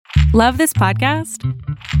Love this podcast?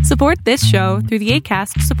 Support this show through the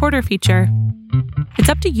Acast supporter feature. It's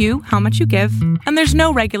up to you how much you give, and there's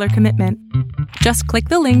no regular commitment. Just click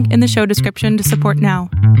the link in the show description to support now.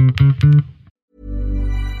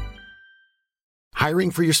 Hiring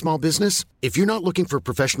for your small business? If you're not looking for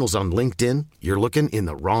professionals on LinkedIn, you're looking in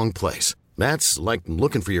the wrong place. That's like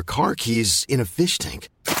looking for your car keys in a fish tank.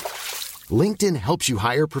 LinkedIn helps you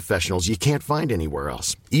hire professionals you can't find anywhere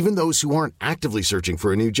else, even those who aren't actively searching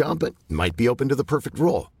for a new job but might be open to the perfect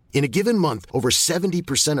role. In a given month, over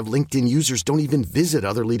 70% of LinkedIn users don't even visit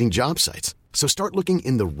other leading job sites. So start looking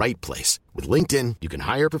in the right place. With LinkedIn, you can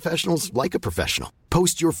hire professionals like a professional.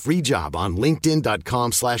 Post your free job on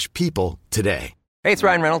linkedin.com/people today. Hey, it's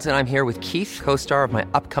Ryan Reynolds, and I'm here with Keith, co-star of my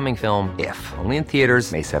upcoming film, If, only in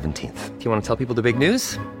theaters May 17th. Do you want to tell people the big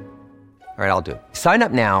news? All right, I'll do it. Sign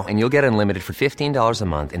up now and you'll get unlimited for $15 a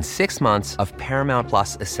month and 6 months of Paramount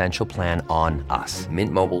Plus Essential Plan on us.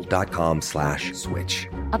 MintMobile.com/switch.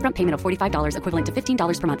 Upfront payment of $45 equivalent to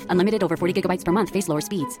 $15 per month. Unlimited over 40 gigabytes per month. Face lower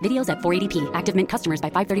speeds. Videos at 480p. Active Mint customers by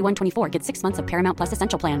 531.24 get 6 months of Paramount Plus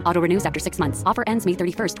Essential Plan. Auto renews after 6 months. Offer ends May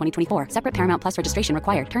 31st, 2024. Separate Paramount Plus registration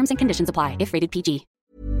required. Terms and conditions apply if rated PG.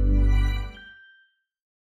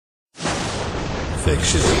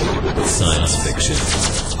 Fiction, science fiction,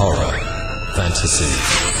 horror, fantasy,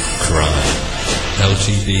 crime,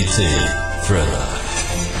 LGBT, thriller.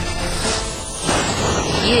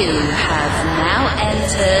 You have now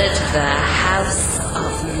entered the House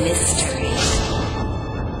of Mystery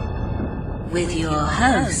with your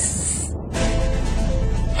hosts,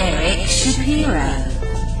 Eric Shapiro,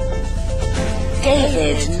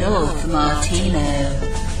 David North Martino,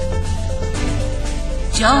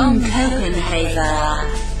 John Copenhaver,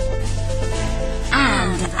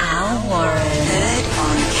 and Al Warren. Heard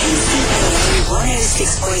on KCAA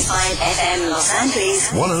 106.5 FM Los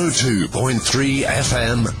Angeles, 102.3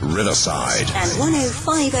 FM Riverside, and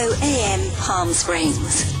 105.0 AM Palm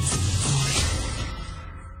Springs.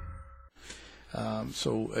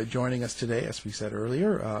 Joining us today, as we said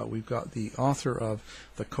earlier, we've got the author of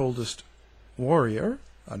The Coldest Warrior,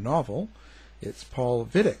 a novel. It's Paul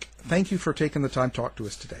Vidic. Thank you for taking the time to talk to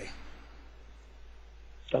us today.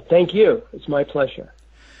 Thank you. It's my pleasure.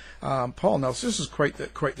 Paul, now this is quite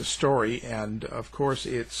the story, and of course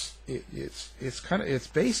it's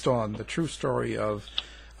based on the true story of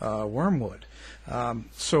Wormwood.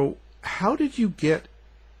 So how did you get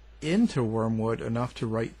into Wormwood enough to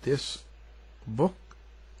write this book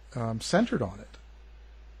centered on it?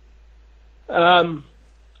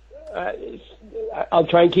 I'll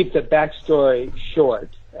try and keep the backstory short.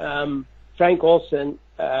 Frank Olson,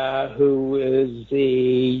 who is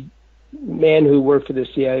the man who worked for the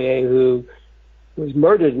CIA, who was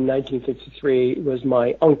murdered in 1953, was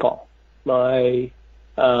my uncle, by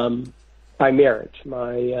marriage,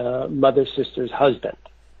 my mother's sister's husband.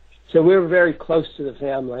 So we were very close to the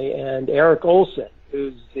family. And Eric Olson,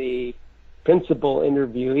 who's the principal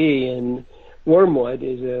interviewee in Wormwood,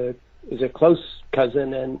 is a close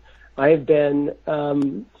cousin, and I have been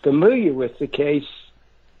familiar with the case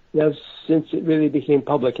since it really became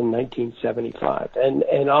public in 1975,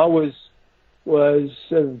 and always was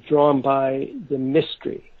sort of drawn by the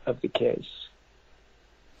mystery of the case.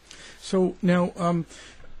 So now,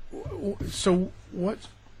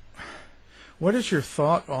 what is your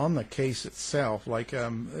thought on the case itself? Like,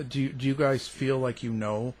 do you guys feel like you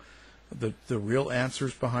know the real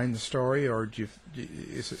answers behind the story, or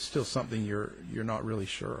is it still something you're not really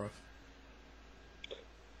sure of?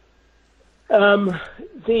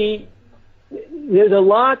 There's a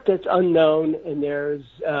lot that's unknown, and there's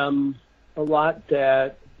a lot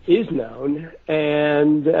that is known.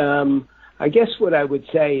 And I guess what I would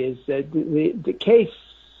say is that the case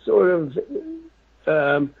sort of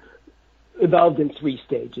evolved in 3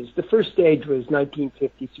 stages. The first stage was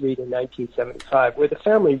 1953 to 1975, where the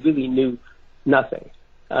family really knew nothing.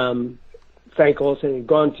 Frank Olson had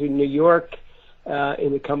gone to New York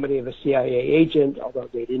in the company of a CIA agent, although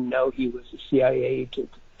they didn't know he was a CIA agent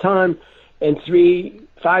at the time. And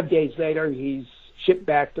 5 days later, he's shipped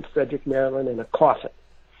back to Frederick, Maryland in a coffin.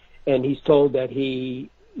 And he's told that he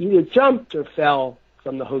either jumped or fell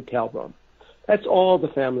from the hotel room. That's all the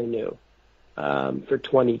family knew for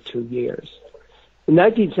 22 years. In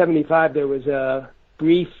 1975, there was a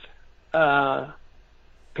brief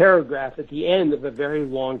paragraph at the end of a very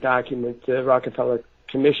long document, the Rockefeller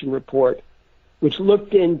Commission report, which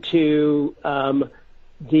looked into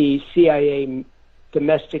the CIA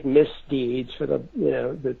domestic misdeeds for the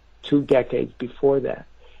 2 decades before that.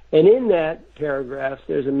 And in that paragraph,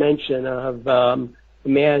 there's a mention of a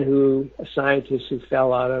scientist who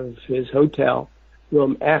fell out of his hotel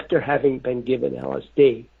room after having been given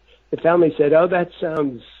LSD. the family said, "Oh, that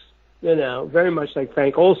sounds, very much like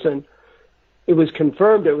Frank Olson." It was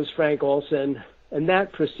confirmed it was Frank Olson, and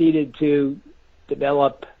that proceeded to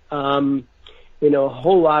develop, a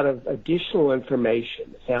whole lot of additional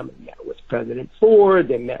information. The family met with President Ford.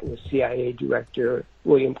 They met with CIA Director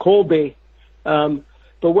William Colby. But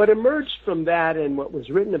what emerged from that and what was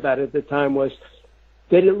written about it at the time was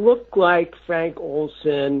that it looked like Frank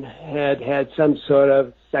Olson had some sort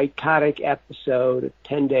of psychotic episode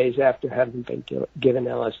 10 days after having been given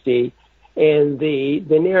LSD, and the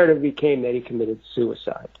narrative became that he committed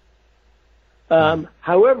suicide.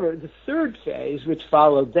 However, the third phase, which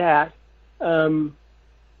followed that,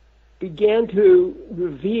 began to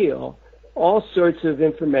reveal all sorts of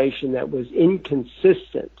information that was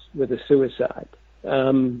inconsistent with a suicide.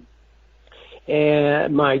 And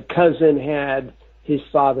my cousin had his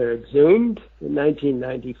father exhumed in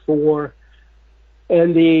 1994,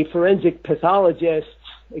 and the forensic pathologist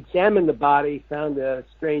examined the body, found a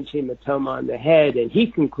strange hematoma on the head, and he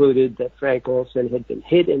concluded that Frank Olson had been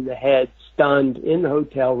hit in the head, stunned in the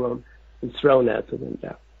hotel room, and thrown out the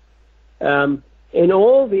window. And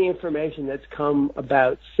all the information that's come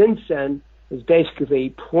about since then has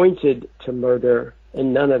basically pointed to murder,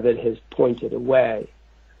 and none of it has pointed away.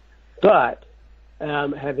 But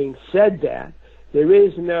having said that, there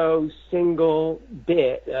is no single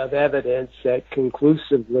bit of evidence that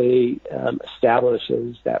conclusively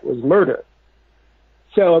establishes that was murder.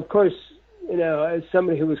 So, of course, as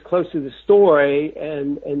somebody who was close to the story,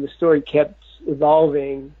 and the story kept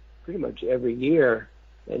evolving pretty much every year,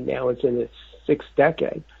 and now it's in its sixth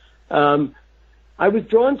decade, I was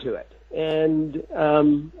drawn to it. And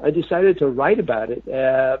I decided to write about it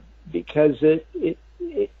because it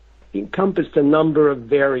encompassed a number of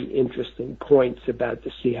very interesting points about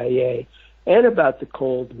the CIA and about the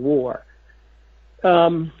Cold War.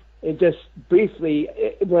 And just briefly,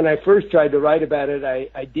 when I first tried to write about it,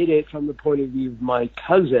 I did it from the point of view of my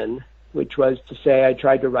cousin, which was to say I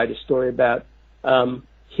tried to write a story about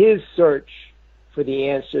his search for the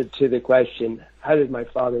answer to the question, how did my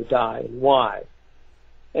father die and why?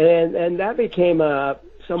 And that became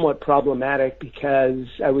somewhat problematic because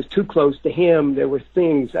I was too close to him. There were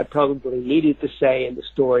things I probably needed to say in the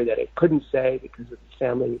story that I couldn't say because of the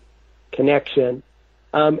family connection.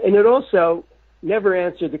 And it also never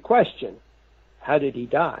answered the question, how did he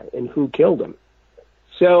die and who killed him?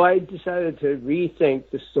 So I decided to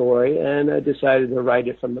rethink the story, and I decided to write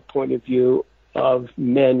it from the point of view of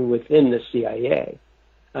men within the CIA,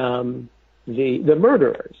 the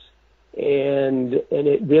murderers. And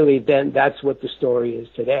it really then, that's what the story is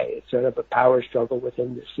today. It's sort of a power struggle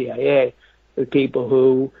within the CIA with people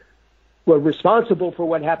who were responsible for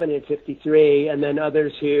what happened in 53, and then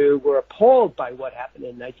others who were appalled by what happened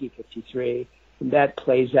in 1953. And that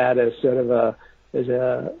plays out as sort of as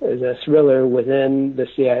a thriller within the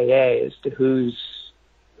CIA as to who's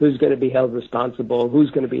going to be held responsible,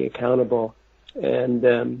 who's going to be accountable, and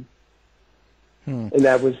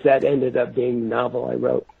that ended up being the novel I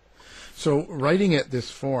wrote. So writing it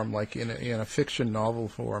this form, like in a fiction novel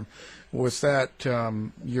form, was that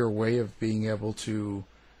your way of being able to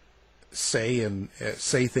say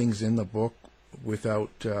things in the book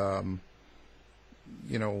without,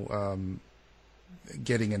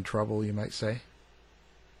 getting in trouble, you might say?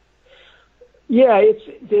 Yeah,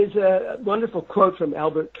 there's a wonderful quote from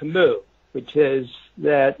Albert Camus, which is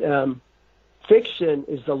that fiction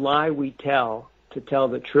is the lie we tell to tell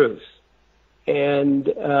the truth.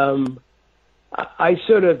 And I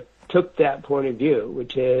sort of took that point of view,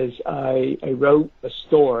 which is I wrote a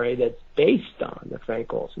story that's based on the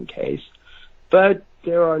Frank Olson case, but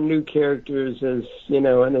there are new characters as,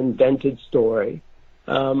 an invented story.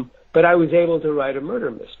 But I was able to write a murder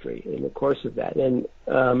mystery in the course of that. And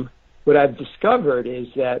what I've discovered is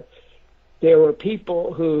that there were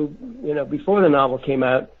people who, before the novel came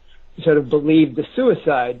out, sort of believed the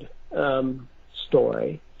suicide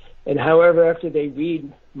story. And however, after they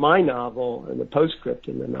read my novel and the postscript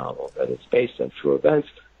in the novel, that it's based on true events,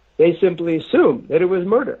 they simply assume that it was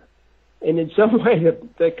murder. And in some way,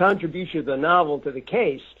 the contribution of the novel to the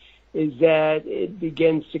case is that it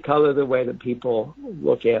begins to color the way that people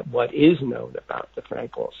look at what is known about the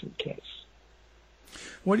Frank Olson case.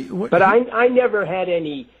 But I never had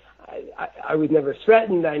any. I was never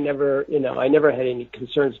threatened. I never had any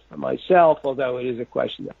concerns for myself. Although it is a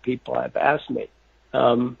question that people have asked me.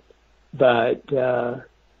 But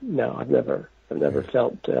no, I've never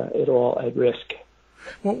felt at all at risk.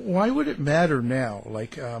 Well, why would it matter now?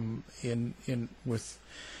 Like with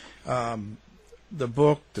the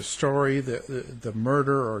book, the story, the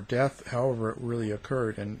murder or death, however it really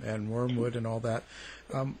occurred, and Wormwood and all that.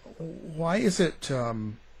 Why is it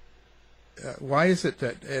why is it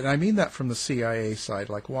that, and I mean that from the CIA side,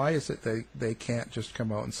 like why is it they can't just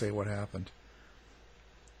come out and say what happened?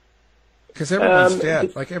 Because everyone's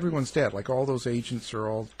dead. Like everyone's dead. Like all those agents are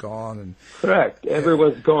all gone. And correct.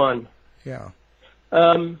 Everyone's gone. Yeah.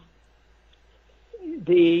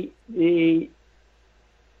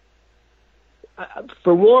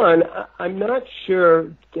 For one, I'm not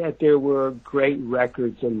sure that there were great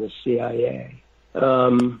records in the CIA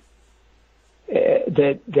that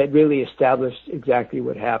really established exactly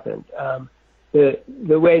what happened. The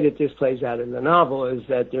way that this plays out in the novel is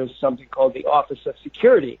that there's something called the Office of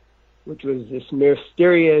Security, which was this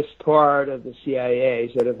mysterious part of the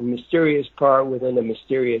CIA, sort of a mysterious part within a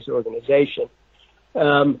mysterious organization,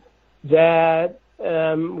 that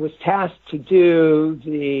was tasked to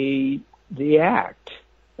do the act.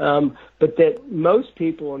 But that most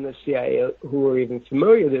people in the CIA who were even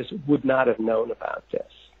familiar with this would not have known about this.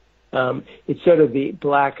 It's sort of the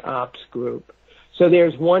black ops group. So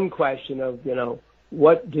there's one question of,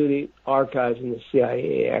 what do the archives in the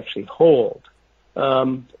CIA actually hold?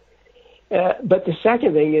 But the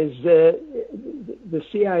second thing is the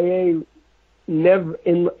CIA never,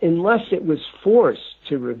 unless it was forced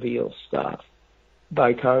to reveal stuff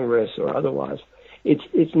by Congress or otherwise,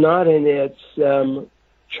 it's not in its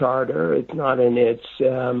charter. It's not in its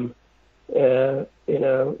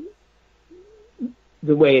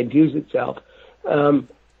the way it views itself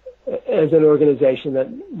as an organization that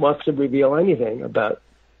wants to reveal anything about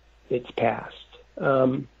its past.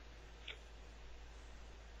 But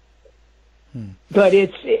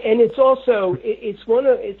it's also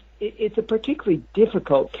it's a particularly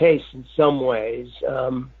difficult case in some ways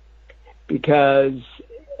because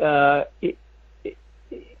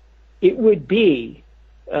it would be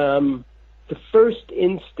the first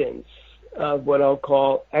instance of what I'll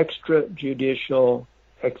call extrajudicial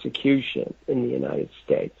execution in the United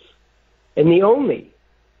States, and the only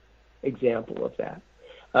example of that.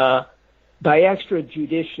 By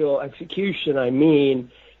extrajudicial execution, I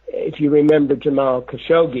mean, if you remember Jamal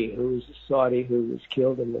Khashoggi, who was a Saudi who was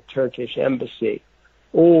killed in the Turkish embassy,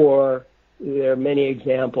 or there are many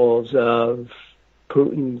examples of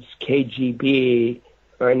Putin's KGB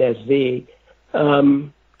or NSV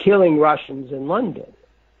killing Russians in London.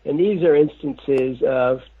 And these are instances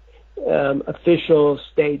of official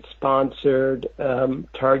state-sponsored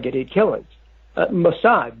targeted killings.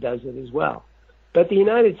 Mossad does it as well. But the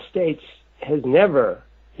United States has never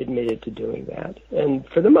admitted to doing that, and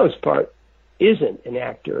for the most part isn't an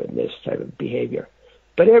actor in this type of behavior.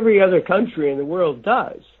 But every other country in the world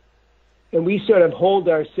does. And we sort of hold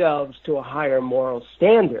ourselves to a higher moral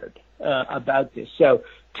standard about this. So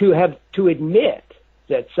to admit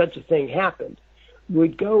that such a thing happened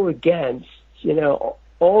would go against,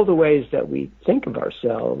 all the ways that we think of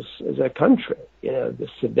ourselves as a country, the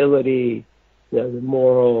civility, the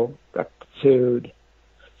moral rectitude.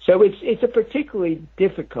 So it's a particularly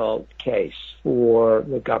difficult case for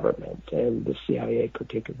the government and the CIA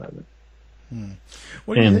particularly.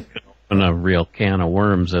 What do you think? And a real can of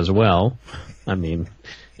worms as well. I mean,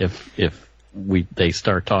 if they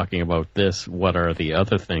start talking about this, what are the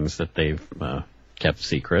other things that they've kept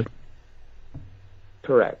secret?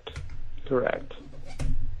 Correct.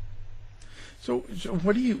 So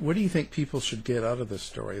what do you think people should get out of this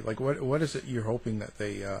story? Like, what is it you're hoping that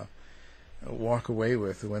they walk away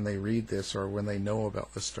with when they read this or when they know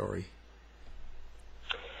about the story?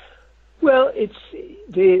 Well, it's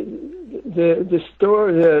the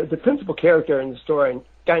story. The principal character in the story, a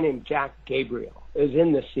guy named Jack Gabriel, is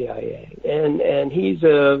in the CIA, and he's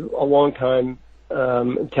a longtime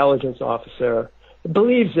intelligence officer,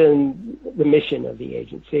 believes in the mission of the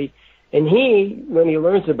agency, and when he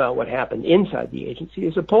learns about what happened inside the agency,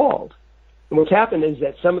 is appalled. And what's happened is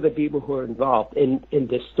that some of the people who are involved in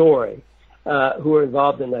this story, who were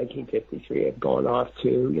involved in 1953, have gone off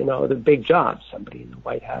to, the big jobs, somebody in the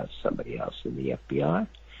White House, somebody else in the FBI.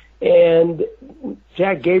 And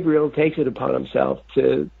Jack Gabriel takes it upon himself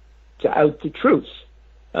to out the truth,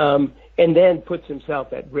 and then puts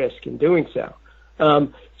himself at risk in doing so.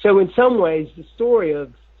 So in some ways, the story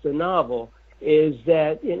of the novel is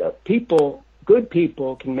that, good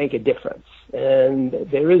people can make a difference, and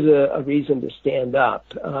there is a reason to stand up.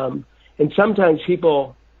 And sometimes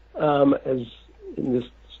people, as in this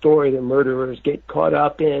story, the murderers get caught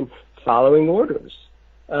up in following orders,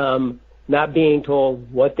 not being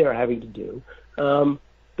told what they're having to do.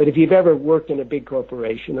 But if you've ever worked in a big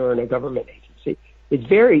corporation or in a government agency, it's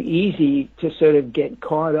very easy to sort of get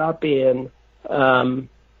caught up in the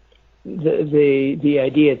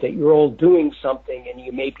idea that you're all doing something and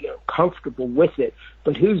you may be uncomfortable with it,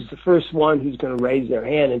 but who's the first one who's going to raise their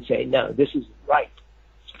hand and say, no, this isn't right?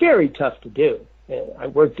 very tough to do. I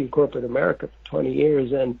worked in corporate America for 20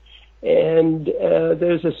 years, and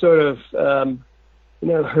there's a sort of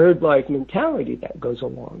herd-like mentality that goes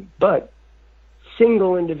along. But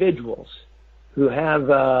single individuals who have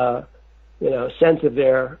a sense of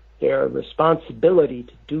their responsibility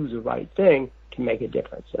to do the right thing can make a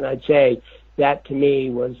difference. And I'd say that to me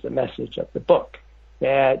was the message of the book,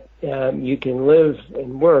 that you can live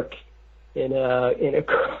and work in a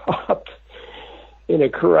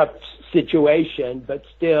corrupt situation, but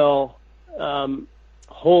still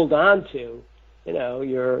hold on to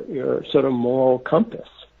your sort of moral compass.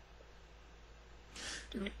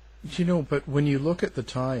 But when you look at the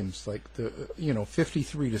times, like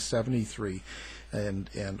 53 to 73,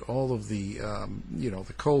 and all of the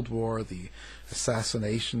the Cold War, the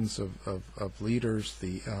assassinations of leaders,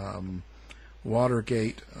 the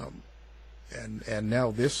Watergate, and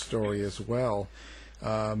now this story as well,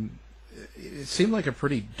 it seemed like a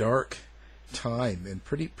pretty dark time and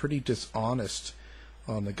pretty dishonest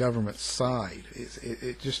on the government side.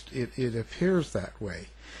 It appears that way.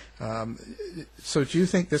 So do you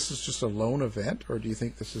think this is just a lone event, or do you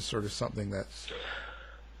think this is sort of something that's...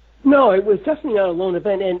 No, it was definitely not a lone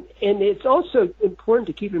event, and it's also important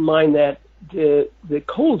to keep in mind that the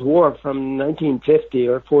Cold War from 1950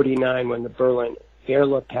 or 49, when the Berlin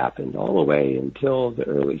airlift happened, all the way until the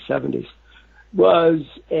early 70s, was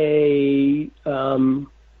a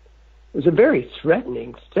very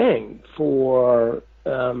threatening thing for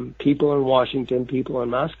people in Washington, people in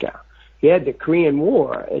Moscow. You had the Korean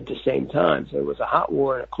War at the same time, so it was a hot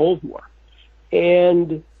war and a cold war.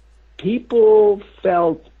 And people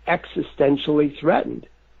felt existentially threatened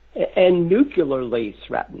and nuclearly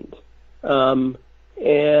threatened. And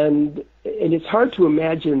it's hard to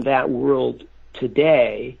imagine that world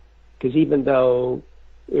today, because even though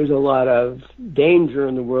there's a lot of danger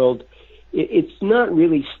in the world, it's not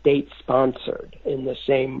really state-sponsored in the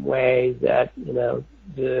same way that,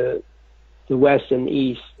 the West and the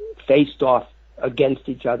East faced off against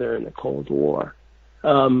each other in the Cold War.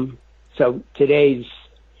 So today's,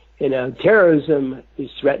 terrorism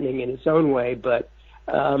is threatening in its own way, but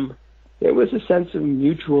there was a sense of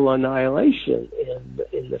mutual annihilation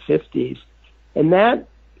in the 50s, and that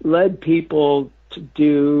led people to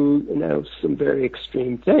do, some very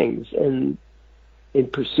extreme things, and in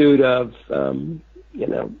pursuit of,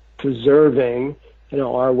 preserving,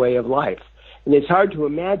 our way of life. And it's hard to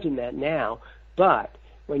imagine that now, but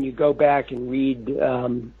when you go back and read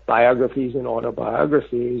biographies and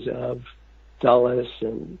autobiographies of Dulles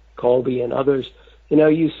and Colby and others,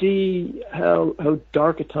 you see how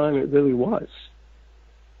dark a time it really was.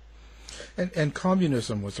 And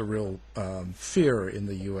communism was a real fear in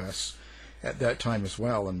the U.S. at that time as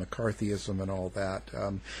well, and McCarthyism and all that.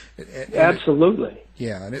 Absolutely.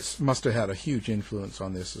 And it must have had a huge influence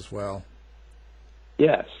on this as well.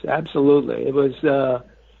 Yes, absolutely. It was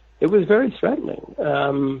very threatening,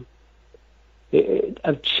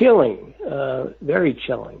 chilling, very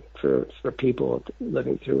chilling for people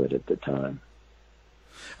living through it at the time.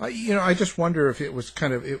 I just wonder if it was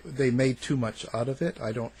they made too much out of it.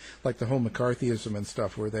 I don't like the whole McCarthyism and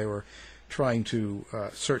stuff where they were trying to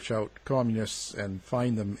search out communists and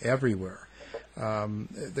find them everywhere.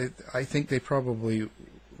 I think they probably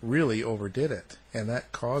really overdid it, and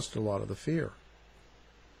that caused a lot of the fear.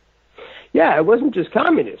 Yeah, it wasn't just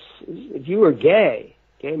communists. If you were gay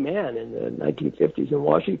man in the 1950s in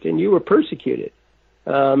Washington, you were persecuted.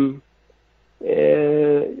 It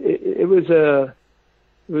was a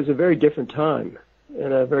very different time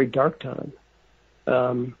and a very dark time.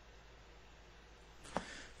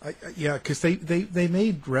 Because they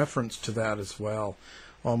made reference to that as well,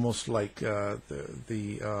 almost like in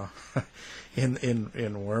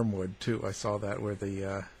Wormwood too. I saw that where they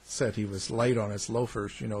said he was light on his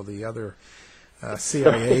loafers. The other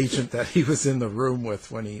CIA agent that he was in the room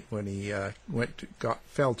with when he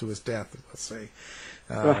fell to his death, let's say.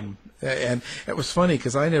 And it was funny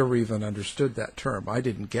because I never even understood that term. I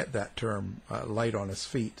didn't get that term, light on his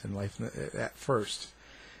feet, in life at first.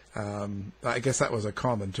 I guess that was a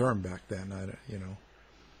common term back then.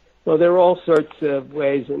 Well, there were all sorts of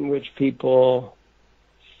ways in which people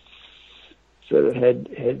sort of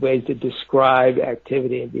had ways to describe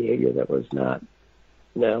activity and behavior that was not,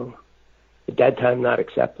 at that time, not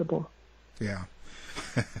acceptable. Yeah.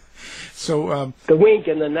 So the wink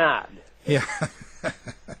and the nod. Yeah.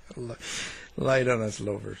 Light on his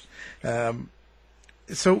loafers.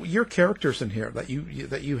 So your characters in here that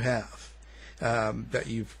you have. That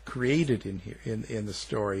you've created in here in the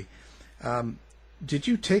story, did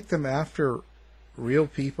you take them after real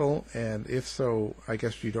people? And if so, I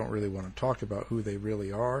guess you don't really want to talk about who they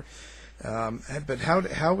really are. But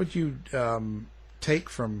how would you take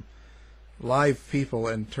from live people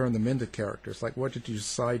and turn them into characters? Like, what did you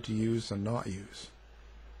decide to use and not use?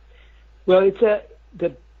 Well,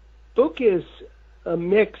 the book is a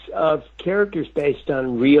mix of characters based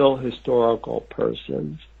on real historical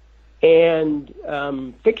persons and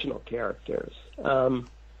fictional characters.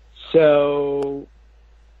 So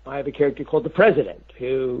I have a character called the President,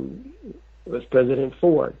 who was President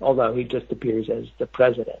Ford, although he just appears as the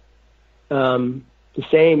President. The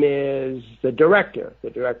same is the Director.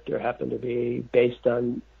 The Director happened to be based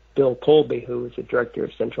on Bill Colby, who was the Director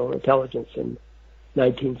of Central Intelligence in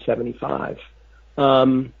 1975.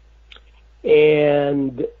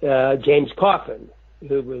 And James Coffin,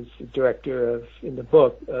 who was the director in the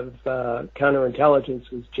book of counterintelligence,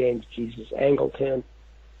 was James Jesus Angleton.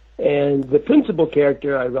 And the principal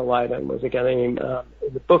character I relied on was a guy named,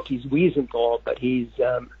 in the book he's Wiesenthal, but he's,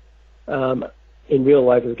 in real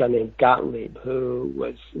life, is a guy named Gottlieb, who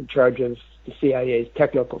was in charge of the CIA's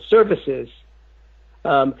technical services.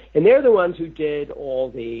 And they're the ones who did all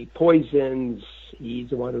the poisons. He's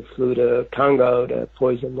the one who flew to Congo to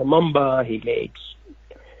poison Lumumba. He made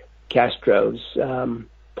Castro's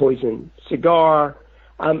poison cigar.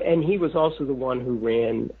 And he was also the one who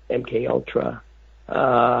ran MK Ultra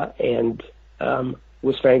and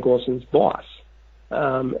was Frank Wilson's boss.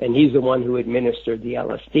 And he's the one who administered the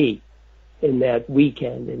LSD in that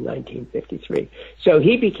weekend in 1953. So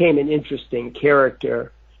he became an interesting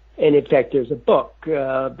character. And in fact, there's a book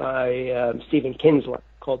by Stephen Kinsler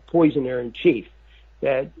called Poisoner in Chief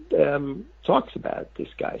that talks about this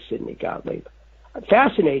guy, Sidney Gottlieb. A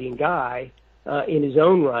fascinating guy in his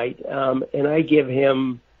own right, and I give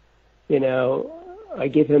him, he's not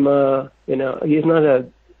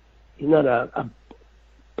a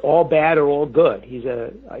all bad or all good.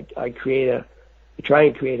 I try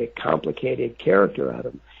and create a complicated character out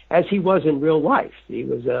of him, as he was in real life. He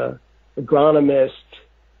was a agronomist,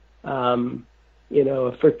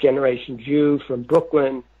 a first-generation Jew from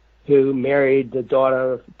Brooklyn who married the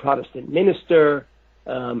daughter of a Protestant minister.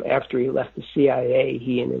 After he left the CIA,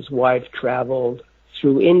 he and his wife traveled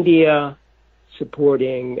through India,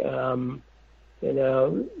 supporting,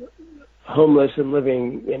 homeless and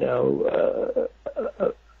living,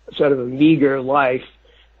 sort of a meager life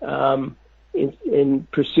in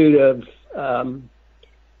pursuit of,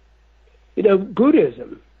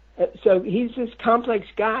 Buddhism. So he's this complex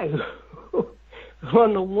guy who,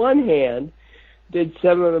 on the one hand, did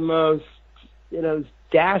some of the most,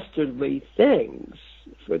 dastardly things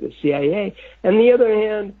for the CIA, and the other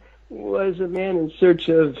hand was a man in search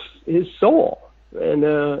of his soul in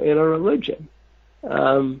a religion.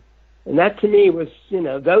 And that to me was,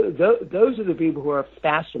 those are the people who are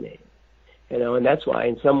fascinating, and that's why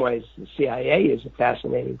in some ways the CIA is a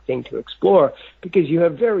fascinating thing to explore, because you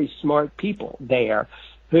have very smart people there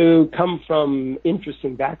who come from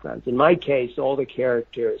interesting backgrounds. In my case, all the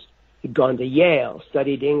characters had gone to Yale,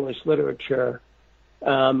 studied English literature,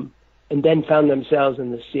 and then found themselves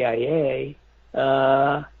in the CIA,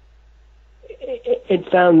 and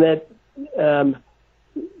found that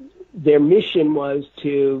their mission was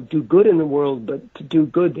to do good in the world, but to do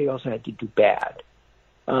good, they also had to do bad.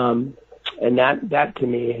 And that to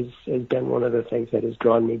me has been one of the things that has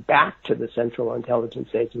drawn me back to the Central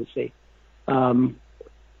Intelligence Agency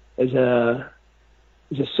as a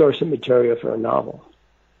source of material for a novel.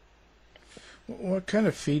 What kind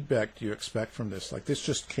of feedback do you expect from this? Like, this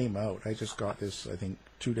just came out. I just got this, I think,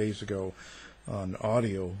 2 days ago on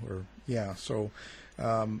audio. So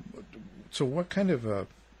what kind of a,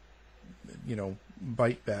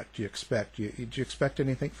 bite back do you expect? Do you expect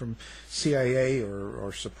anything from CIA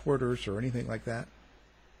or supporters or anything like that?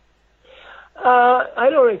 I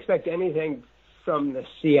don't expect anything from the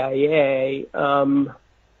CIA.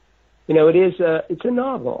 It's a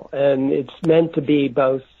novel, and it's meant to be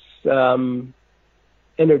both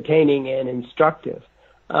entertaining and instructive.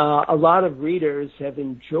 A lot of readers have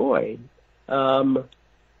enjoyed that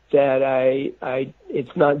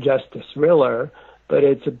it's not just a thriller, but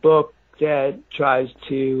it's a book that tries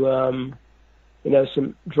to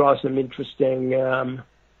draw some interesting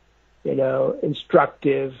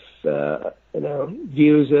instructive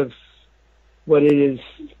views of what it is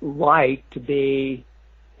like to be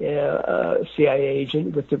a CIA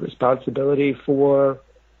agent with the responsibility for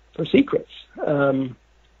secrets.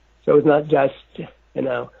 So it's not just,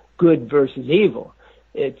 good versus evil.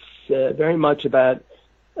 It's very much about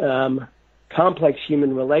complex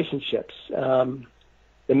human relationships.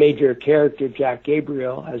 The major character, Jack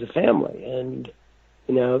Gabriel, has a family, and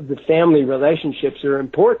the family relationships are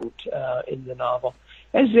important in the novel.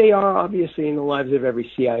 as they are obviously in the lives of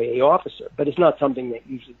every CIA officer, but it's not something that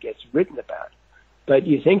usually gets written about. But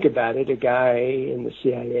you think about it, a guy in the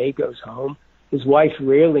CIA goes home, his wife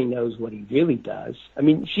rarely knows what he really does. I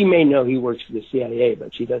mean, she may know he works for the CIA,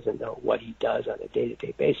 but she doesn't know what he does on a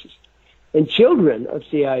day-to-day basis. And children of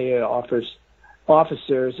CIA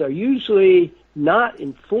officers are usually not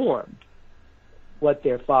informed what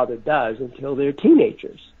their father does until they're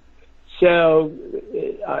teenagers. So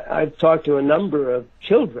I've talked to a number of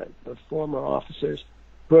children of former officers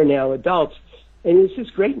who are now adults, and it's this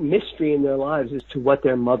great mystery in their lives as to what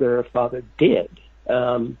their mother or father did.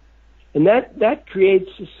 And that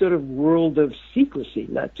creates a sort of world of secrecy,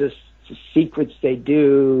 not just the secrets they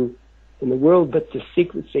do in the world, but the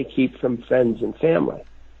secrets they keep from friends and family.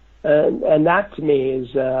 And that to me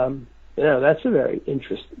is, that's a very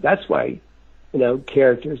interesting, that's why,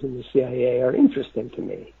 characters in the CIA are interesting to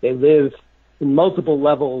me. They live in multiple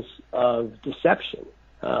levels of deception.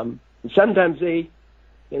 And sometimes they,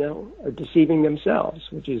 are deceiving themselves,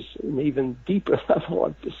 which is an even deeper level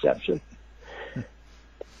of deception.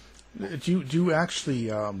 Did you have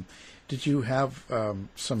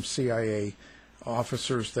some CIA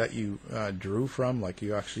officers that you drew from, like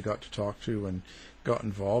you actually got to talk to and got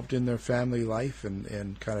involved in their family life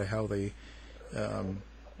and kind of how they,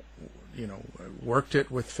 worked it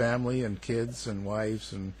with family and kids and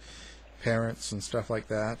wives and parents and stuff like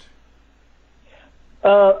that?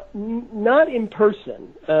 Not in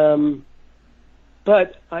person,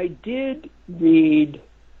 but I did read.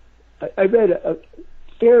 I read a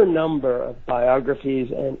fair number of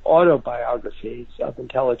biographies and autobiographies of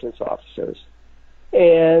intelligence officers,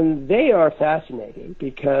 and they are fascinating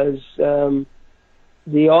because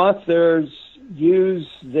the authors use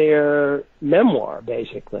their memoir,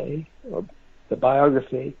 basically, or the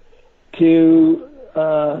biography, to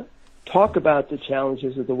talk about the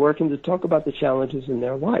challenges of the work and to talk about the challenges in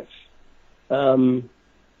their life. And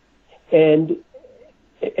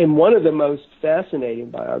one of the most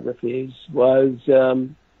fascinating biographies was a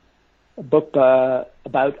book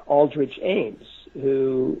about Aldrich Ames,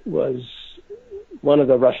 who was one of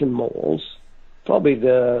the Russian moles, probably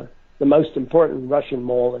the most important Russian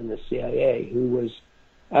mole in the CIA, who was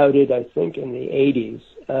outed, I think, in the 80s.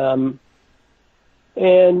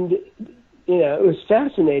 And, it was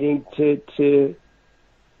fascinating to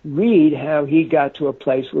read how he got to a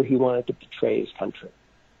place where he wanted to betray his country.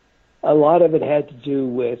 A lot of it had to do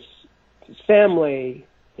with his family,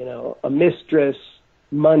 a mistress,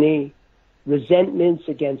 money, resentments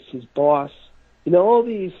against his boss, all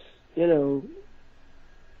these,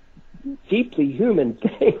 deeply human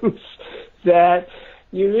things that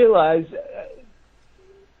you realize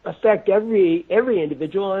affect every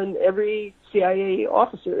individual, and every CIA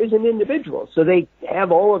officer is an individual. So they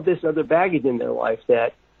have all of this other baggage in their life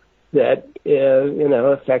that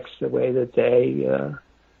affects the way that they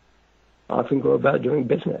often go about doing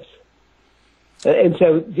business. And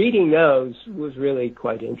so reading those was really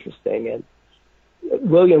quite interesting. And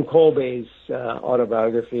William Colby's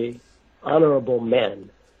autobiography, Honorable Men,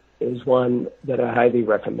 is one that I highly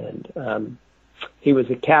recommend. He was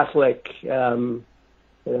a Catholic,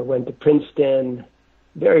 went to Princeton,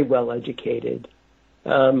 very well educated.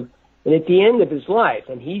 And at the end of his life,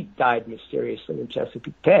 and he died mysteriously in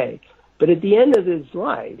Chesapeake Bay, but at the end of his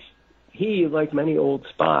life, he, like many old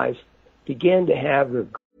spies, began to have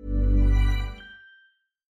regret.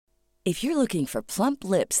 If you're looking for plump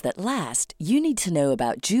lips that last, you need to know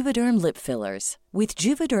about Juvederm lip fillers. With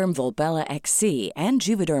Juvederm Volbella XC and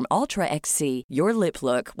Juvederm Ultra XC, your lip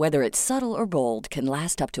look, whether it's subtle or bold, can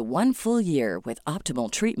last up to 1 full year with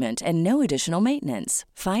optimal treatment and no additional maintenance.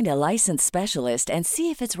 Find a licensed specialist and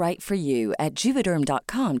see if it's right for you at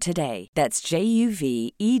Juvederm.com today. That's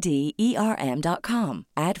JUVEDERM.com.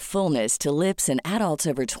 Add fullness to lips in adults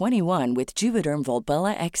over 21 with Juvederm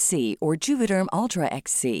Volbella XC or Juvederm Ultra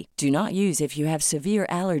XC. Do not use if you have severe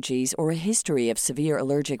allergies or a history of severe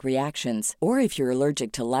allergic reactions, or if you're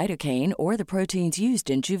allergic to lidocaine or the proteins used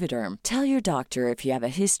in Juvederm. Tell your doctor if you have a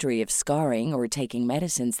history of scarring or taking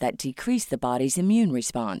medicines that decrease the body's immune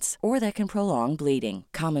response or that can prolong bleeding.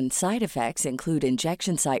 Common side effects include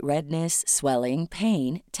injection site redness, swelling,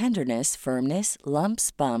 pain, tenderness, firmness, lumps,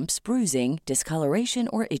 bumps, bruising, discoloration,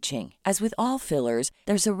 or itching. As with all fillers,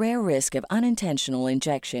 there's a rare risk of unintentional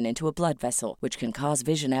injection into a blood vessel, which can cause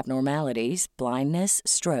vision abnormalities, blindness,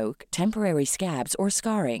 stroke, temporary scabs, or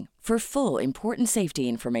scarring. For full important safety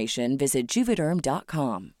information, visit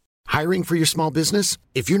Juvederm.com. Hiring for your small business?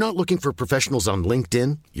 If you're not looking for professionals on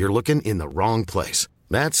LinkedIn, you're looking in the wrong place.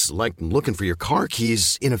 That's like looking for your car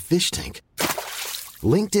keys in a fish tank.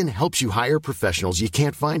 LinkedIn helps you hire professionals you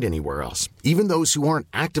can't find anywhere else, even those who aren't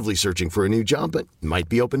actively searching for a new job but might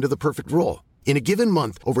be open to the perfect role. In a given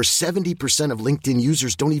month, over 70% of LinkedIn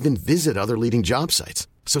users don't even visit other leading job sites.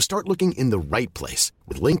 So start looking in the right place.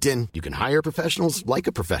 With LinkedIn, you can hire professionals like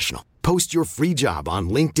a professional. Post your free job on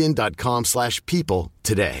linkedin.com/people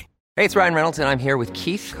today. Hey, it's Ryan Reynolds, and I'm here with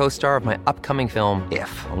Keith, co-star of my upcoming film,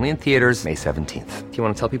 If, only in theaters May 17th. Do you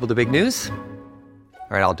want to tell people the big news?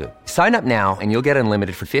 All right, I'll do it. Sign up now and you'll get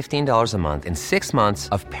unlimited for $15 a month and 6 months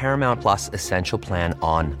of Paramount Plus Essential Plan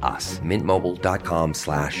on us.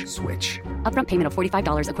 MintMobile.com/switch. Upfront payment of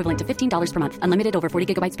 $45 equivalent to $15 per month. Unlimited over 40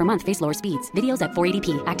 gigabytes per month. Face lower speeds. Videos at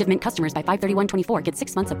 480p. Active Mint customers by 531.24 get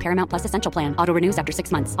 6 months of Paramount Plus Essential Plan. Auto renews after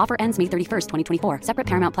 6 months. Offer ends May 31st, 2024. Separate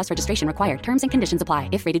Paramount Plus registration required. Terms and conditions apply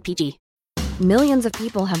if rated PG. Millions of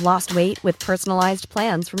people have lost weight with personalized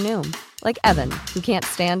plans from Noom. Like Evan, who can't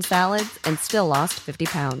stand salads and still lost 50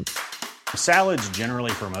 pounds. Salads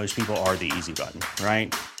generally for most people are the easy button,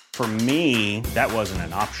 right? For me, that wasn't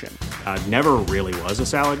an option. I never really was a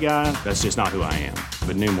salad guy. That's just not who I am.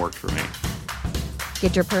 But Noom worked for me.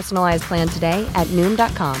 Get your personalized plan today at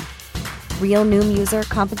Noom.com. Real Noom user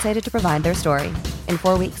compensated to provide their story. In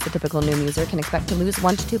 4 weeks, the typical Noom user can expect to lose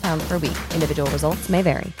 1 to 2 pounds per week. Individual results may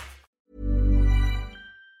vary.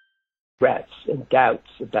 Regrets and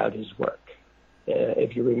doubts about his work.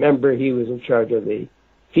 If you remember, he was in charge of the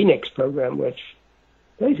Phoenix program, which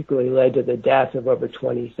basically led to the death of over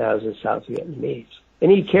 20,000 South Vietnamese.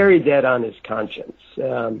 And he carried that on his conscience,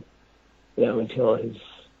 until the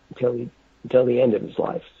end of his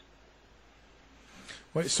life.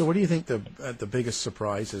 So, what do you think the biggest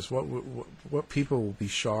surprise is? What people will be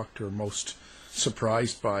shocked or most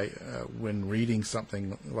surprised by when reading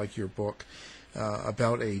something like your book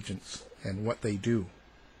about agents and what they do?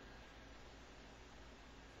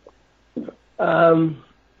 Well,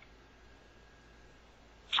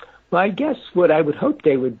 I guess what I would hope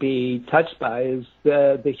they would be touched by is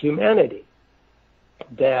the humanity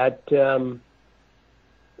that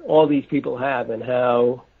all these people have, and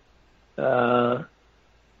how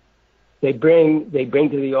they bring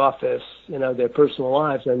to the office, their personal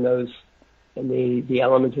lives, and the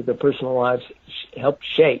elements of their personal lives help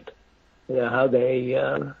shape, how they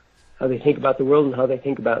think about the world and how they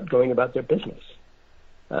think about going about their business.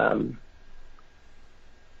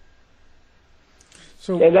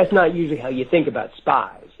 And that's not usually how you think about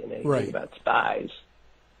spies. You think about spies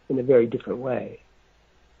in a very different way.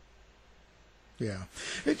 Yeah.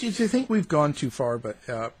 Do you think we've gone too far, but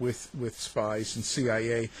with spies and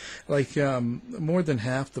CIA? Like more than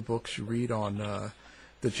half the books you read on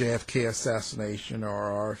the JFK assassination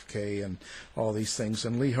or RFK and all these things,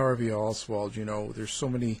 and Lee Harvey Oswald, there's so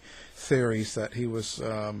many theories that he was,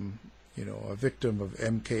 a victim of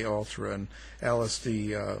MK Ultra and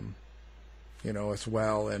LSD, as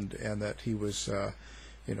well, and that he was,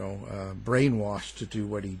 brainwashed to do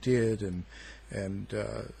what he did, and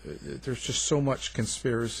there's just so much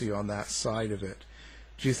conspiracy on that side of it.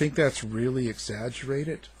 Do you think that's really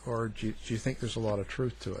exaggerated, or do you think there's a lot of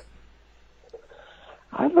truth to it?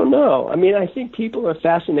 I don't know. I mean, I think people are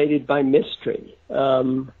fascinated by mystery,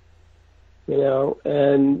 and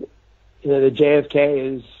the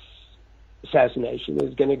JFK assassination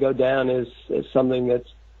is going to go down as something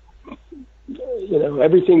that's,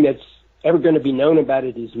 everything that's ever going to be known about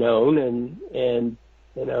it is known, and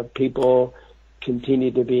people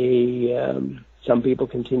continue to be, some people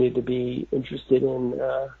continue to be interested in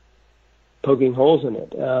poking holes in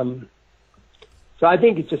it. So I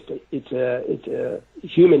think it's a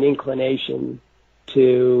human inclination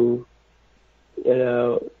to,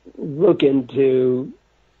 look into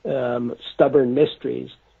stubborn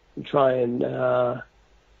mysteries and try and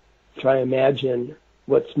imagine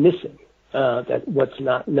what's missing, what's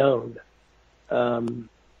not known.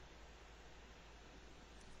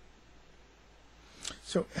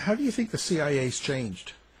 So how do you think the CIA's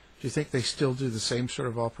changed? Do you think they still do the same sort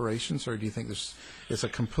of operations, or do you think it's a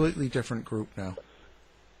completely different group now?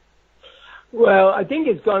 Well, I think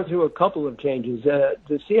it's gone through a couple of changes.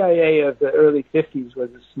 The CIA of the early 50s was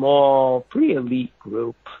a small, pretty elite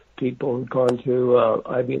group, people who'd gone to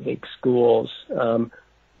Ivy League schools, who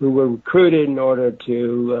were recruited in order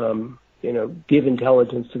to, give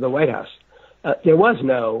intelligence to the White House. There was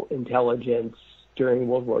no intelligence during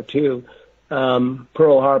World War II.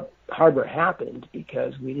 Pearl Harbor happened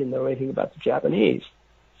because we didn't know anything about the Japanese.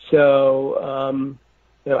 So,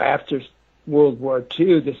 after World War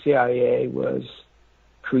II, the CIA was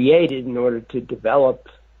created in order to develop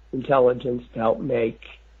intelligence to help make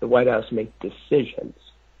the White House make decisions.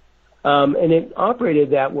 And it operated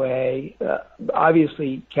that way,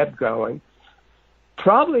 obviously kept growing.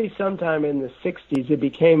 probably sometime in the 60s, it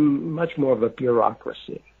became much more of a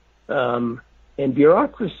bureaucracy. And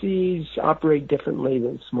bureaucracies operate differently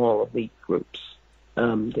than small elite groups.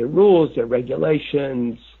 Their rules, their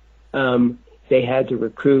regulations, they had to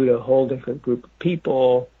recruit a whole different group of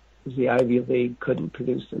people because the Ivy League couldn't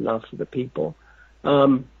produce enough of the people.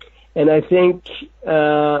 And I think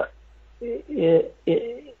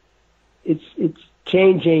it's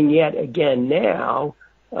changing yet again now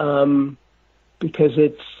because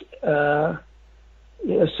it's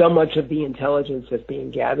so much of the intelligence that's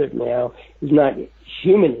being gathered now is not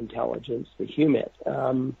human intelligence, but human.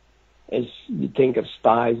 As you think of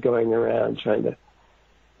spies going around trying to,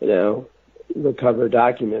 recover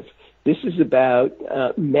documents. This is about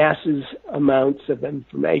massive amounts of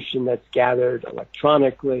information that's gathered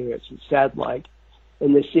electronically or through satellite.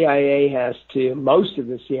 And the CIA most of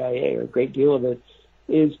the CIA, or a great deal of it,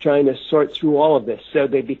 is trying to sort through all of this. So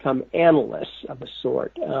they become analysts of a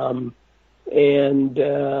sort. And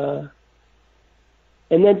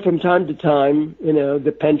then from time to time,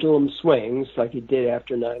 the pendulum swings like it did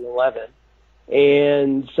after 9/11.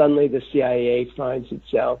 And suddenly the CIA finds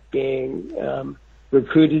itself being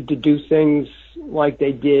recruited to do things like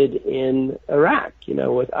they did in Iraq,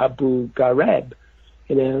 with Abu Ghraib,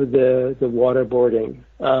 the waterboarding.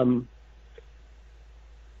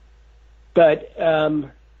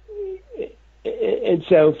 And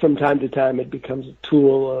so from time to time it becomes a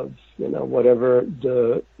tool of, whatever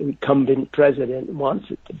the incumbent president wants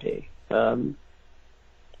it to be.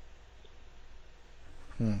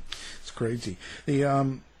 It's crazy.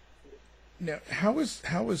 Now, how is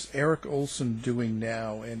Eric Olson doing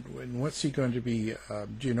now, and what's he going to be?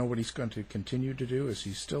 Do you know what he's going to continue to do? Is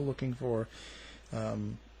he still looking for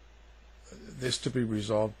this to be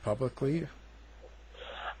resolved publicly?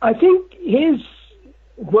 I think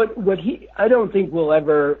I don't think we'll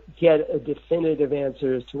ever get a definitive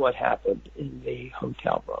answer as to what happened in the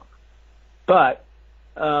hotel room. But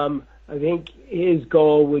I think his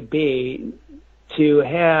goal would be to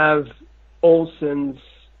have Olson's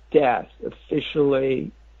death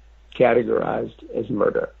officially categorized as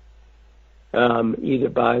murder, either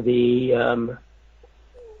by the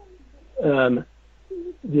New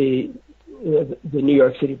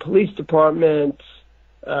York City Police Department,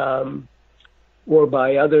 or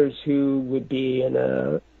by others who would be in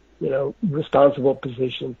a responsible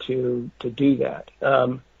position to do that.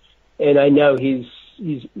 And I know he's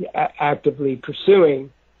actively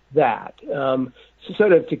pursuing that, so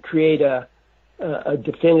sort of to create a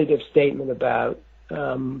definitive statement about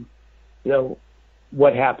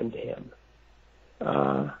what happened to him.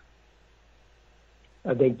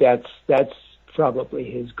 I think that's probably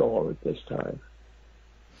his goal at this time.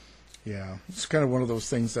 Yeah, it's kind of one of those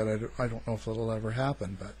things that I don't know if it'll ever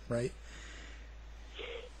happen, but right?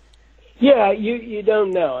 Yeah, you don't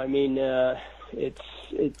know. I mean, it's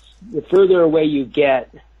the further away you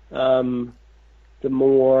get, the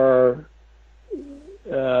more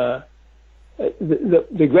the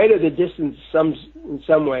greater the distance. In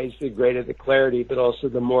some ways, the greater the clarity, but also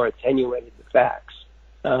the more attenuated the facts.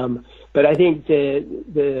 But I think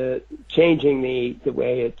the changing the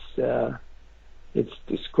way it's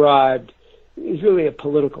described is really a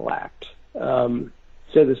political act. So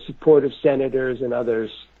the support of senators and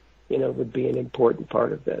others, would be an important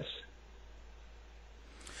part of this.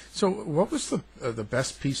 So what was the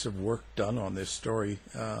best piece of work done on this story,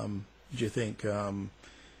 do you think? There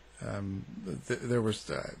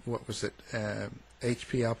was, what was it,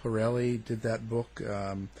 H.P. Alparelli did that book.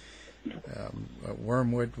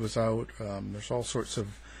 Wormwood was out. There's all sorts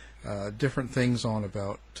of different things on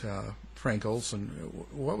about Frank Olson.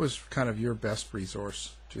 What was kind of your best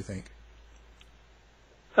resource, do you think?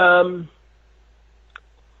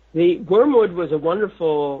 The Wormwood was a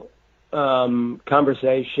wonderful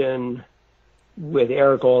conversation with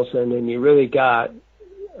Eric Olson, and you really got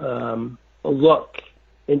a look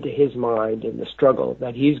into his mind and the struggle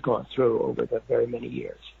that he's gone through over the very many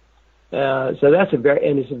years. So that's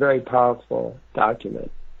it's a very powerful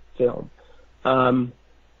document film.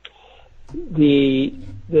 The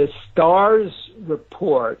Star's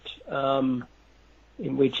report,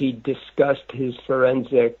 in which he discussed his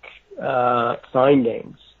forensic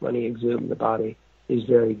findings when he exhumed the body, is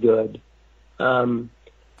very good. The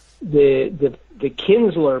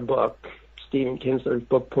Kinsler book, Stephen Kinsler's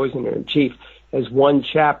book, Poisoner in Chief, has one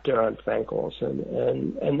chapter on Frank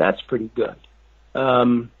Olson, and that's pretty good.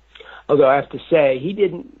 Although I have to say, he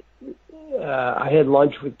didn't. I had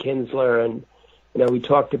lunch with Kinsler, and we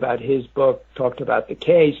talked about his book, talked about the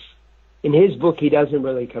case. In his book, he doesn't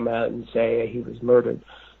really come out and say he was murdered.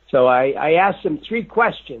 So I asked him 3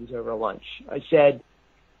 questions over lunch. I said,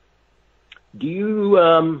 do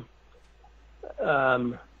you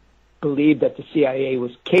believe that the CIA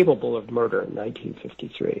was capable of murder in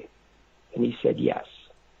 1953? And he said, yes.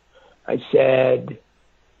 I said,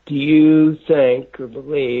 do you think or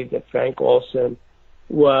believe that Frank Olson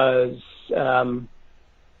was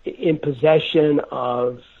in possession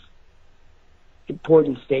of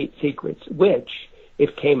important state secrets, which,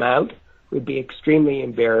 if came out, would be extremely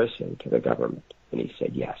embarrassing to the government? And he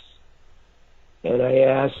said, yes. And I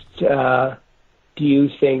asked, do you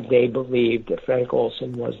think they believed that Frank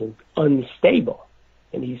Olson was unstable?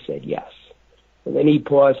 And he said, yes. And then he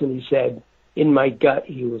paused and he said, in my gut,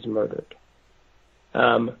 he was murdered.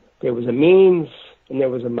 There was a means and there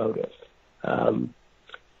was a motive.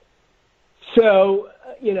 So,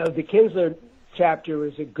 the Kinsler chapter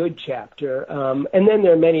is a good chapter. And then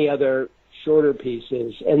there are many other shorter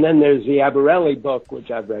pieces. And then there's the Aberelli book,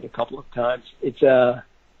 which I've read a couple of times. He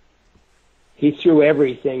threw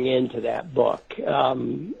everything into that book.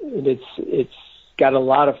 And it's got a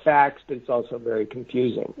lot of facts, but it's also very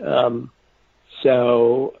confusing.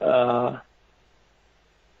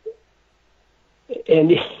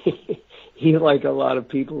 And he, like a lot of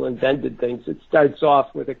people, invented things. It starts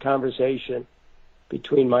off with a conversation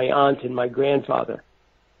between my aunt and my grandfather.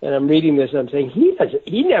 And I'm reading this, and I'm saying,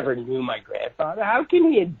 he never knew my grandfather. How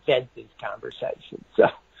can he invent this conversation? So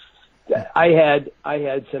I had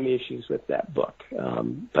some issues with that book.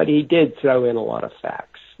 But he did throw in a lot of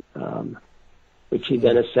facts, which he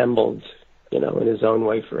then assembled, in his own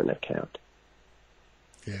way for an account.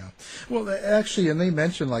 Yeah. Well, actually, and they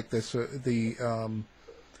mentioned like this,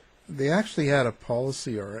 they actually had a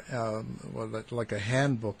policy or like a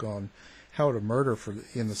handbook on how to murder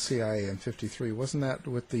in the CIA in '53. Wasn't that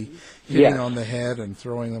with the hitting on the head and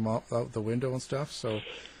throwing them out the window and stuff? So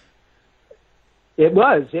it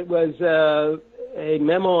was a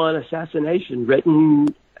memo on assassination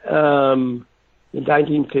written in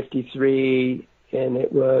 1953, and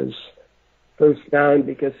it was first found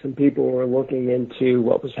because some people were looking into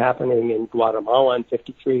what was happening in Guatemala in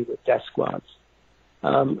 '53 with death squads.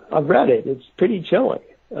 I've read it. It's pretty chilling.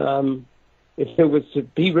 If it was to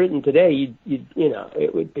be written today,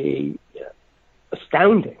 it would be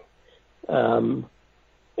astounding. And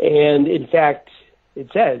in fact,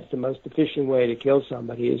 it says the most efficient way to kill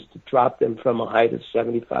somebody is to drop them from a height of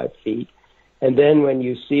 75 feet. And then when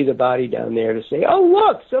you see the body down there, to say, oh,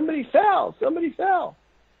 look, somebody fell.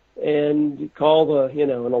 And call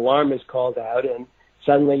an alarm is called out, and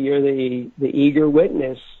suddenly you're the eager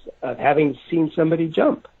witness of having seen somebody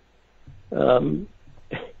jump. So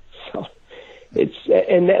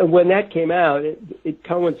when that came out, it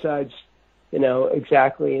coincides,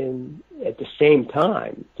 exactly at the same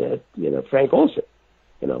time that Frank Olson,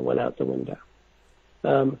 went out the window.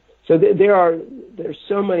 So there's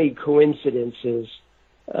so many coincidences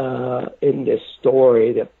in this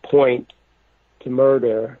story that point to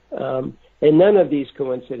murder, and none of these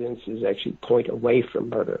coincidences actually point away from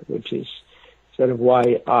murder, which is sort of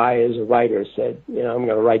why I, as a writer, said, I'm going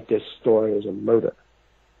to write this story as a murder.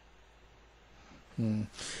 And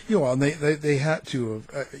they had to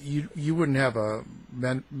have. You wouldn't have a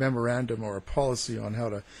memorandum or a policy on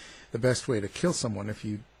the best way to kill someone if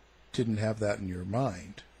you didn't have that in your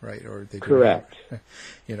mind, right? Or they correct.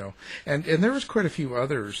 And there was quite a few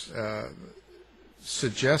others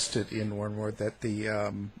suggested in Wormwood that the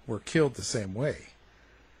were killed the same way.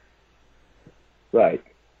 Right.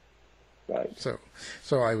 So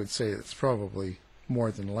I would say it's probably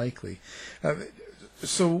more than likely.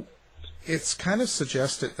 So it's kind of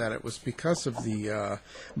suggested that it was because of the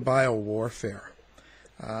biowarfare.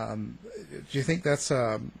 Do you think that's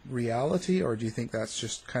a reality, or do you think that's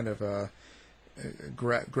just kind of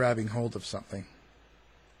grabbing hold of something?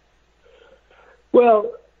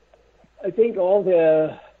 Well, I think all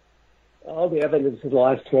the evidence in the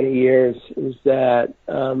last 20 years is that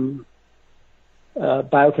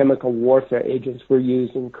biochemical warfare agents were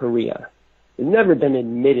used in Korea. They've never been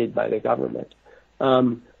admitted by the government.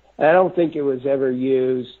 I don't think it was ever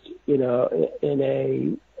used, in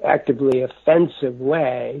a actively offensive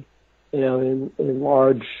way, in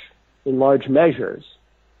large measures.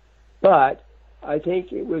 But I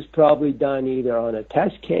think it was probably done either on a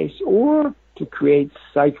test case or to create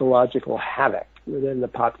psychological havoc within the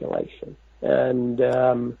population. And,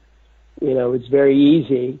 it's very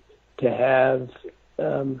easy to have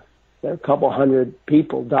a couple hundred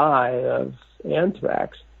people die of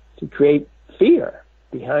anthrax to create fear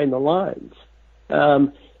behind the lines.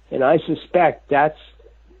 And I suspect that's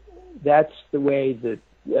the way that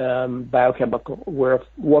biochemical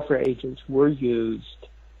warfare agents were used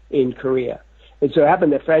in Korea. And so it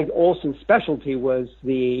happened that Frank Olson's specialty was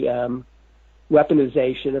the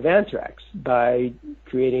weaponization of anthrax by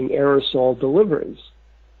creating aerosol deliveries.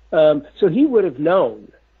 So he would have known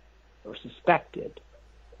or suspected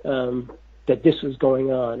that this was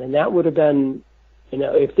going on, and that would have been,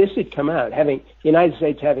 if this had come out, the United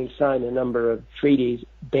States having signed a number of treaties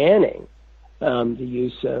banning the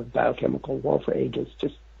use of biochemical warfare agents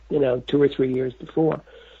just 2 or 3 years before,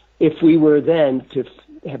 if we were then to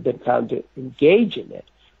have been found to engage in it,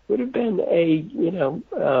 would have been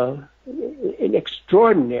an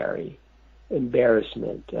extraordinary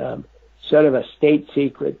embarrassment, sort of a state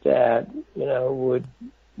secret that would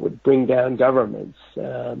bring down governments.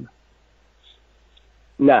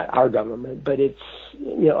 Not our government, but it's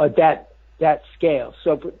at that scale.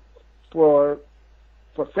 So for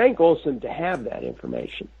Frank Olson to have that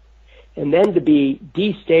information, and then to be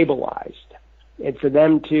destabilized, and for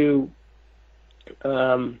them to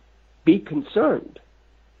be concerned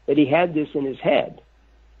that he had this in his head,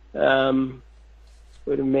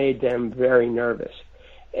 would have made them very nervous.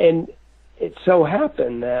 And it so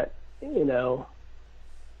happened that,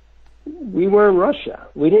 we were in Russia.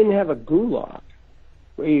 We didn't have a gulag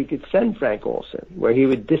where you could send Frank Olson, where he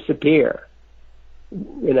would disappear.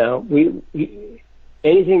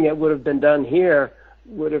 Anything that would have been done here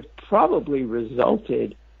would have probably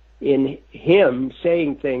resulted in him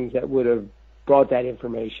saying things that would have brought that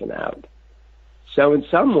information out. So in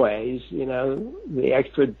some ways, the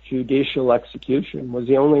extrajudicial execution was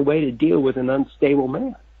the only way to deal with an unstable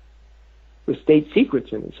man with state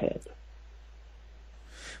secrets in his head.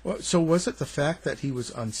 Well, so was it the fact that he was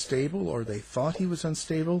unstable, or they thought he was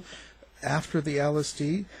unstable after the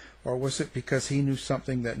LSD, or was it because he knew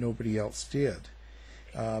something that nobody else did?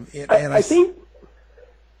 I think...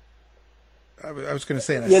 I was going to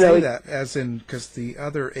say, and I say that as in because the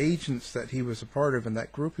other agents that he was a part of and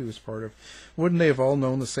that group he was part of, wouldn't they have all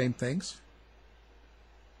known the same things?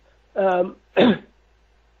 They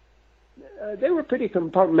were pretty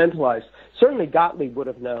compartmentalized. Certainly Gottlieb would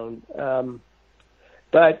have known.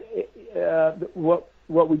 But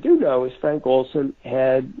what we do know is Frank Olson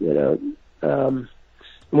had,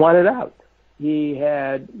 wanted out. He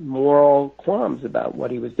had moral qualms about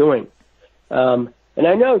what he was doing. And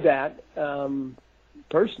I know that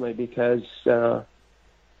personally because our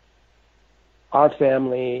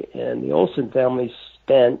family and the Olson family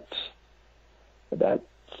spent about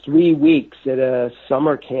 3 weeks at a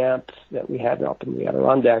summer camp that we had up in the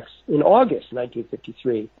Adirondacks in August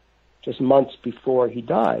 1953, just months before he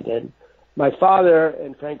died. And my father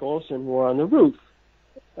and Frank Olson were on the roof,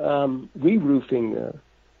 re-roofing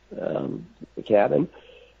the cabin.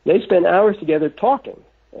 They spent hours together talking.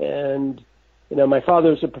 And my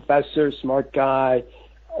father was a professor, smart guy.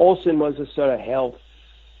 Olson was a sort of health,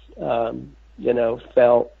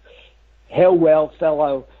 well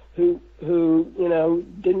fellow who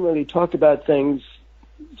didn't really talk about things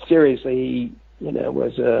seriously. He,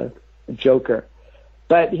 was a joker.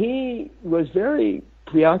 But he was very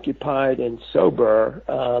preoccupied and sober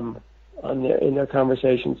in their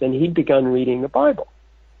conversations, and he'd begun reading the Bible.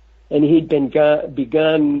 And he'd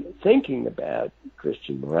begun thinking about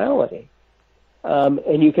Christian morality.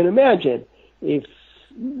 And you can imagine if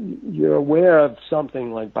you're aware of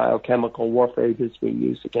something like biochemical warfare agents being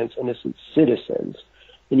used against innocent citizens,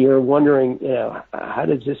 and you're wondering, how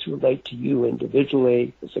does this relate to you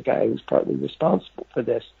individually as a guy who's partly responsible for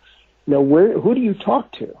this? Who do you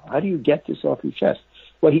talk to? How do you get this off your chest?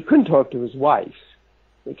 Well, he couldn't talk to his wife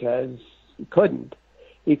because he couldn't.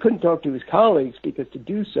 He couldn't talk to his colleagues because to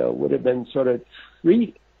do so would have been sort of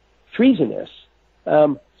treasonous.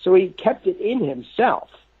 So he kept it in himself.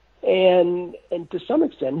 And to some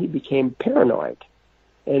extent, he became paranoid.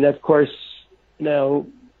 And, of course,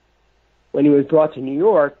 when he was brought to New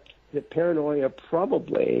York, the paranoia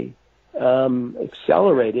probably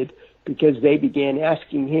accelerated because they began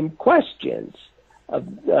asking him questions of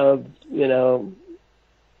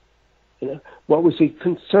what was he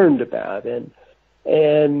concerned about, and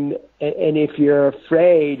if you're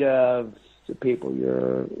afraid of the people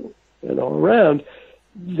you're around,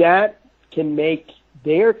 that can make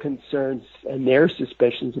their concerns and their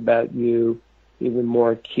suspicions about you even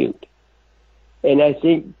more acute. And I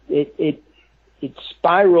think it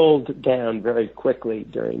spiraled down very quickly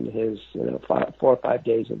during his 4 or 5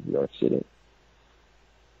 days in New York City.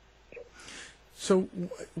 So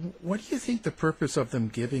what do you think the purpose of them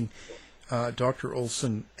giving Dr.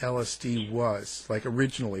 Olson LSD was? Like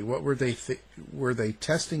originally, what were they were they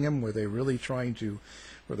testing him? Were they really trying to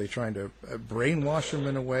brainwash him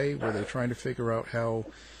in a way? Were they trying to figure out how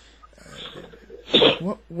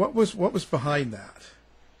what was behind that?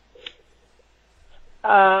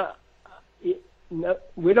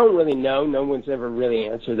 we don't really know. No one's ever really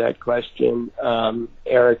answered that question.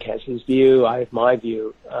 Eric has his view. I have my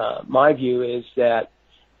view. My view is that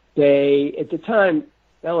at the time,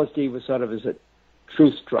 LSD was sort of as a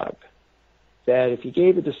truth drug. That if you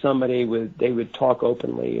gave it to somebody, they would talk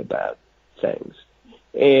openly about things.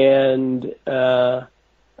 And I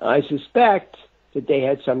suspect that they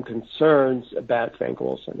had some concerns about Frank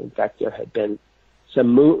Olson. In fact, there had been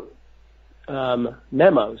some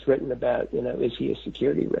memos written about, is he a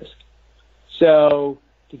security risk? So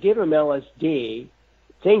to give him LSD,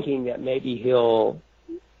 thinking that maybe he'll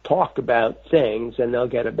talk about things and they'll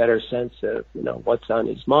get a better sense of, what's on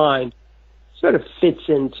his mind, sort of fits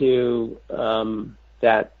into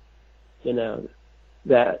that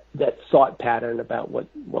thought pattern about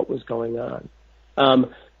what was going on.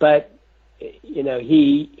 But he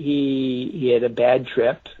had a bad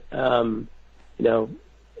trip.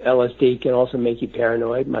 LSD can also make you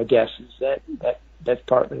paranoid. My guess is that's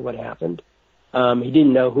partly what happened. He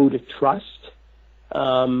didn't know who to trust,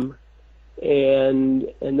 and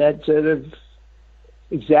that sort of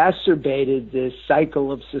exacerbated this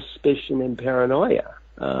cycle of suspicion and paranoia.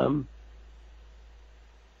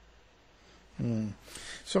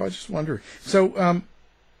 So I just wonder. So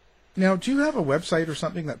now, do you have a website or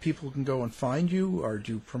something that people can go and find you, or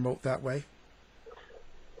do you promote that way?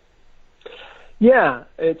 Yeah,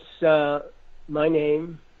 it's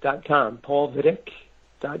myname.com,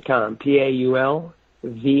 paulvidich.com,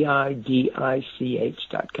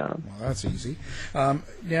 PaulVidich.com. Well, that's easy.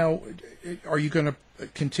 Now, are you going to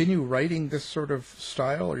continue writing this sort of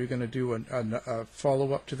style? Are you going to do a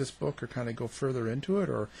follow-up to this book or kind of go further into it?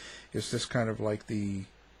 Or is this kind of like the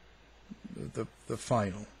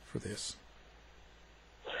final for this?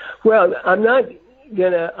 Well, I'm not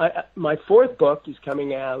my fourth book is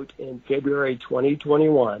coming out in February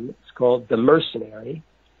 2021. It's called The Mercenary.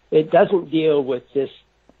 It doesn't deal with this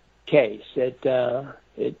case. The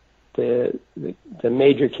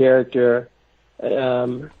major character is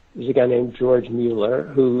a guy named George Mueller,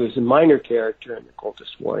 who is a minor character in The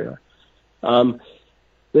Cultist Warrior. The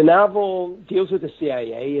novel deals with the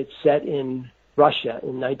CIA. It's set in Russia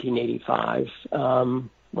in 1985,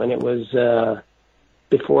 when it was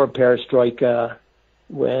before Perestroika,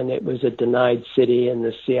 when it was a denied city and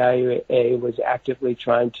the CIA was actively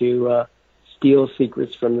trying to steal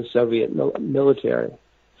secrets from the Soviet military.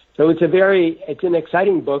 So it's an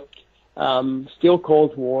exciting book, still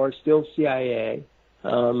Cold War, still CIA,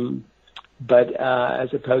 but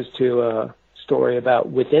as opposed to a story about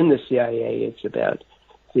within the CIA, it's about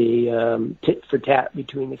the tit for tat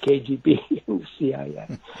between the KGB and the CIA.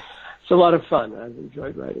 It's a lot of fun. I've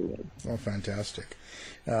enjoyed writing it. Oh, fantastic.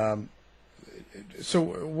 So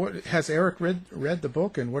what has Eric read the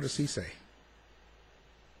book, and what does he say?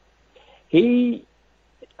 I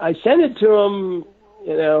sent it to him,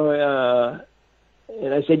 and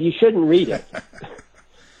I said, you shouldn't read it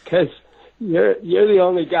because you're the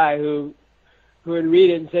only guy who would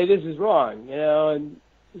read it and say, this is wrong, and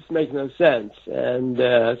this makes no sense. And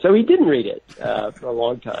so he didn't read it for a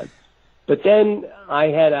long time. But then I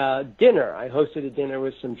had a dinner. I hosted a dinner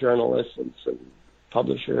with some journalists and some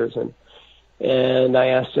publishers, and I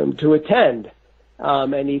asked him to attend.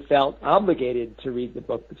 And he felt obligated to read the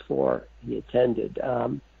book before he attended.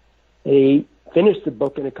 And he finished the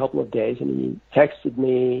book in a couple of days, and he texted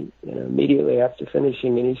me immediately after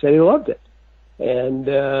finishing, and he said he loved it. And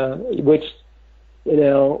which,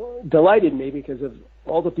 delighted me, because of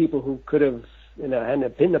all the people who could have, had an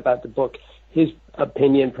opinion about the book. His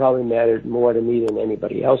opinion probably mattered more to me than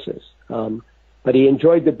anybody else's. But he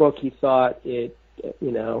enjoyed the book. He thought it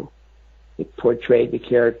portrayed the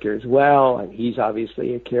characters well, and he's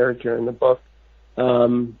obviously a character in the book.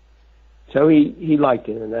 So he liked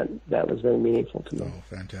it, and that was very meaningful to me. Oh,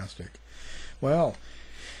 fantastic. Well,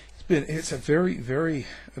 it's a very, very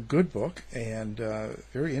good book, and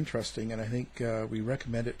very interesting, and I think we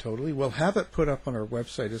recommend it totally. We'll have it put up on our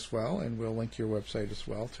website as well, and we'll link your website as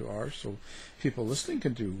well to ours, so people listening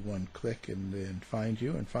can do one click and find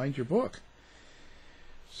you and find your book.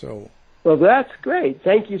 So. Well, that's great.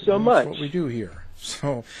 Thank you so much. That's what we do here.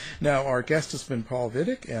 So now our guest has been Paul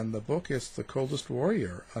Vidich, and the book is The Cultist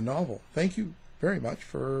Warrior, a novel. Thank you very much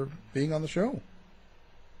for being on the show.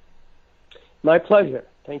 My pleasure.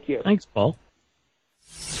 Thank you. Thanks, Paul.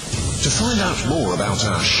 To find out more about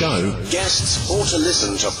our show, guests, or to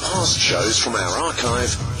listen to past shows from our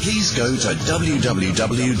archive, please go to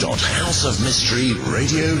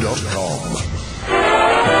www.houseofmysteryradio.com.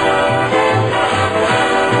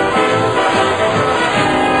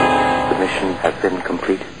 The mission has been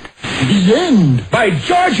completed. The end! By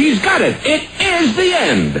George, he's got it! It is the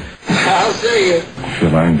end! I'll see you. If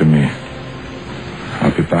you're lying to me,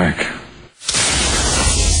 back.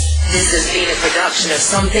 This has been a production of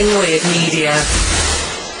Something Weird Media.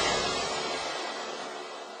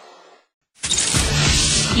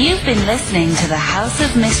 You've been listening to the House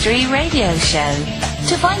of Mystery radio show.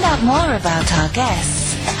 To find out more about our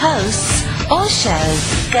guests, hosts, or shows,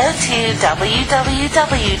 go to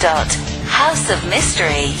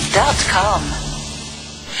www.houseofmystery.com.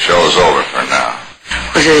 Show's over for now.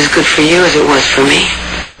 Was it as good for you as it was for me?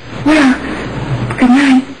 Well, good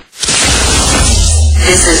night.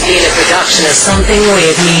 This has been a production of Something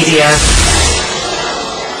Weird Media.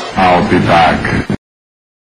 I'll be back.